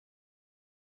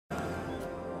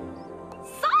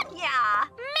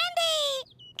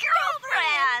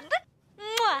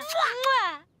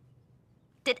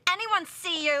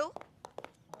you?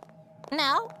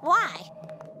 No, why?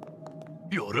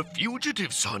 You're a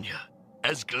fugitive, Sonia.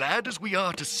 As glad as we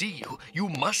are to see you, you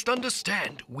must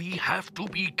understand we have to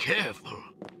be careful.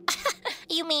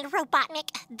 You mean Robotnik,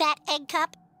 that egg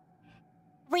cup?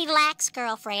 Relax,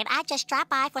 girlfriend. I just dropped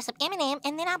by for some M&M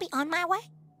and then I'll be on my way.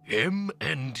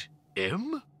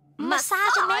 M&M?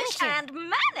 Massage and manicure. and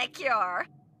manicure.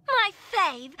 My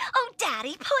fave. Oh,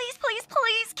 Daddy, please, please,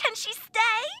 please, can she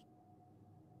stay?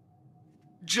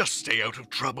 Just stay out of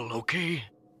trouble, okay?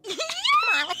 Come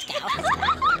on, let's go.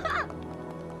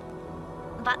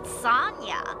 But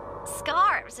Sonia,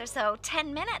 scarves are so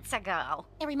 10 minutes ago.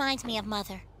 It reminds me of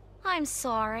Mother. I'm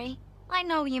sorry. I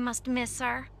know you must miss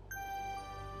her.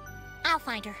 I'll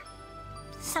find her.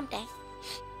 Someday.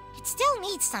 It still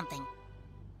needs something.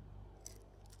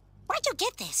 Where'd you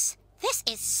get this? This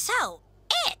is so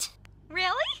it!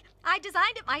 Really? I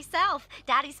designed it myself.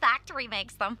 Daddy's factory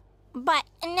makes them. But,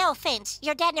 no offense,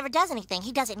 your dad never does anything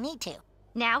he doesn't need to.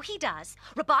 Now he does.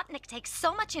 Robotnik takes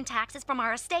so much in taxes from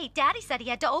our estate, Daddy said he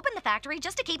had to open the factory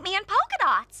just to keep me in polka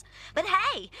dots. But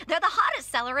hey, they're the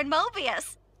hottest seller in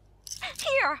Mobius.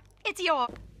 Here, it's yours.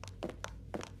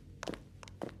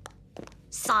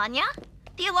 Sonia?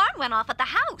 The alarm went off at the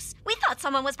house. We thought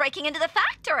someone was breaking into the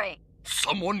factory.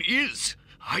 Someone is.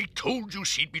 I told you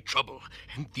she'd be trouble,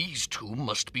 and these two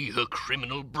must be her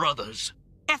criminal brothers.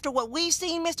 After what we've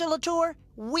seen, Mr. LaTour,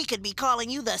 we could be calling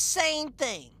you the same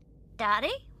thing.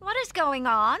 Daddy, what is going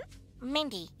on?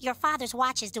 Mindy, your father's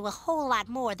watches do a whole lot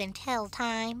more than tell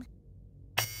time.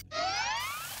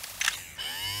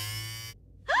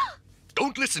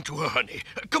 Don't listen to her, honey.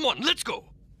 Come on, let's go.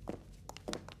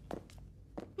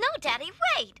 No, Daddy,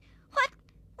 wait.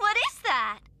 What is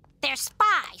that? They're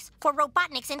spies for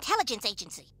Robotnik's intelligence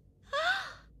agency.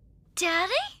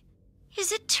 Daddy?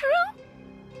 Is it true?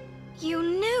 You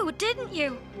knew, didn't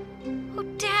you? Oh,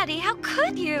 Daddy, how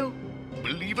could you?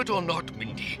 Believe it or not,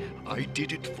 Mindy, I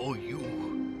did it for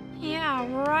you. Yeah,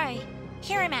 right.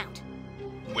 Hear him out.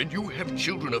 When you have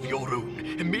children of your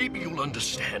own, maybe you'll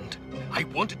understand. I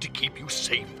wanted to keep you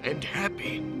safe and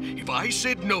happy. If I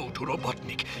said no to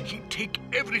Robotnik, he'd take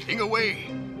everything away.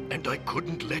 And I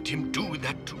couldn't let him do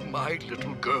that to my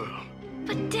little girl.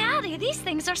 But Daddy, these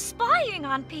things are spying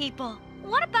on people.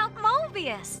 What about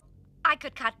Mobius? I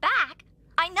could cut back.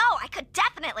 I know, I could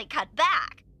definitely cut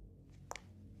back.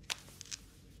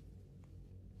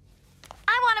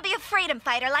 I want to be a freedom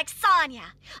fighter like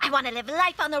Sonia. I want to live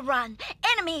life on the run,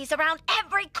 enemies around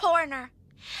every corner.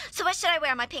 So what should I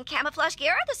wear, my pink camouflage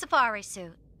gear or the safari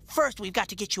suit? First, we've got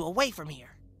to get you away from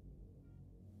here.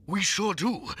 We sure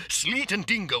do. Sleet and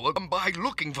Dingo will come by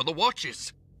looking for the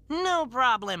watches. No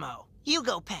problemo. You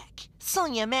go pack.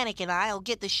 Sonia, Manic, and I'll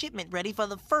get the shipment ready for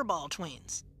the Furball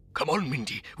twins. Come on,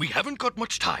 Mindy. We haven't got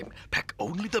much time. Pack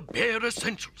only the bare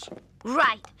essentials.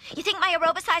 Right. You think my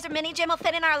aerobicizer mini gym will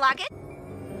fit in our luggage?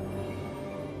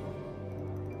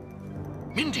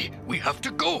 Mindy, we have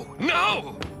to go,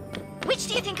 now! Which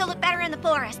do you think will look better in the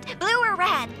forest, blue or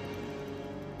red?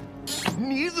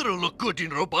 Neither will look good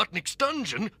in Robotnik's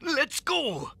dungeon. Let's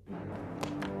go!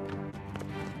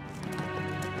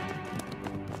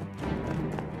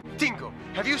 Dingo,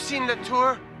 have you seen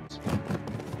LaTour?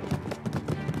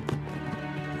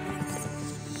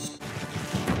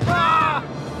 Ah!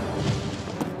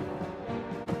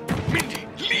 Mindy,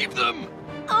 leave them!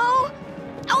 Oh,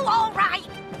 all right.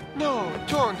 No,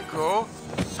 don't go.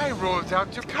 I rolled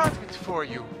out your carpet for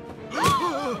you.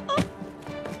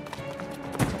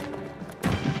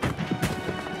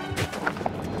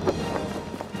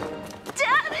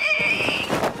 Daddy!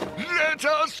 Let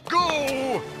us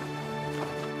go!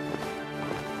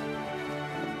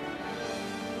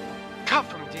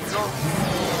 Cuff him, Dingo.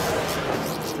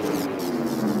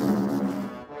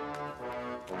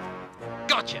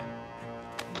 Gotcha!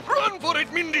 Run for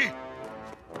it, Mindy!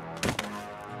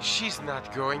 She's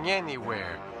not going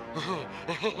anywhere.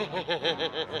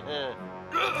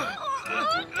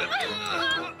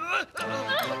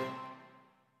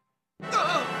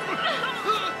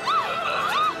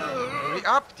 Hurry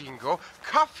up, Dingo.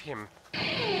 Cuff him.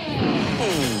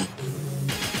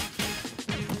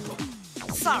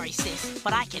 Sorry, sis,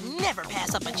 but I can never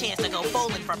pass up a chance to go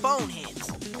bowling for boneheads.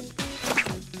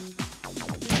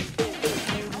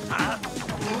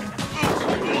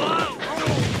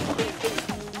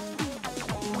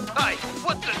 Hey,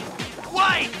 what the?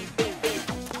 Why?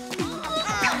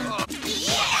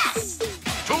 Yes!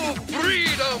 To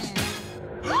freedom!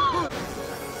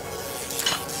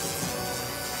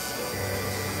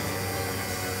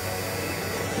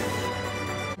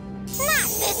 Not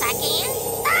this again!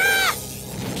 Ah!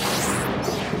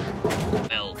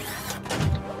 Well,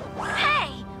 Hey,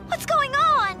 what's going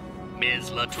on?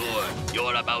 Ms. LaTour,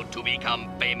 you're about to become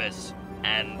famous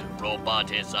and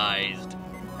roboticized.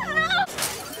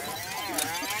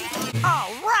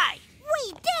 All right!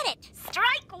 We did it!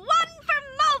 Strike one for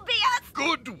Mobius!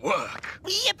 Good work.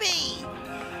 Yippee!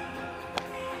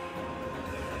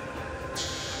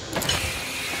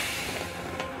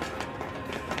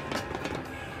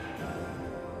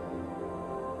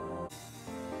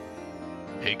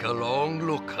 Take a long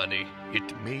look, honey.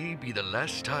 It may be the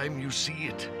last time you see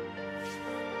it.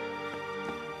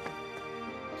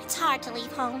 It's hard to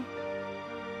leave home.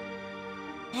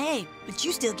 Hey, but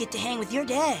you still get to hang with your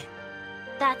dad.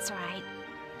 That's right.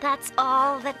 That's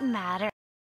all that matters.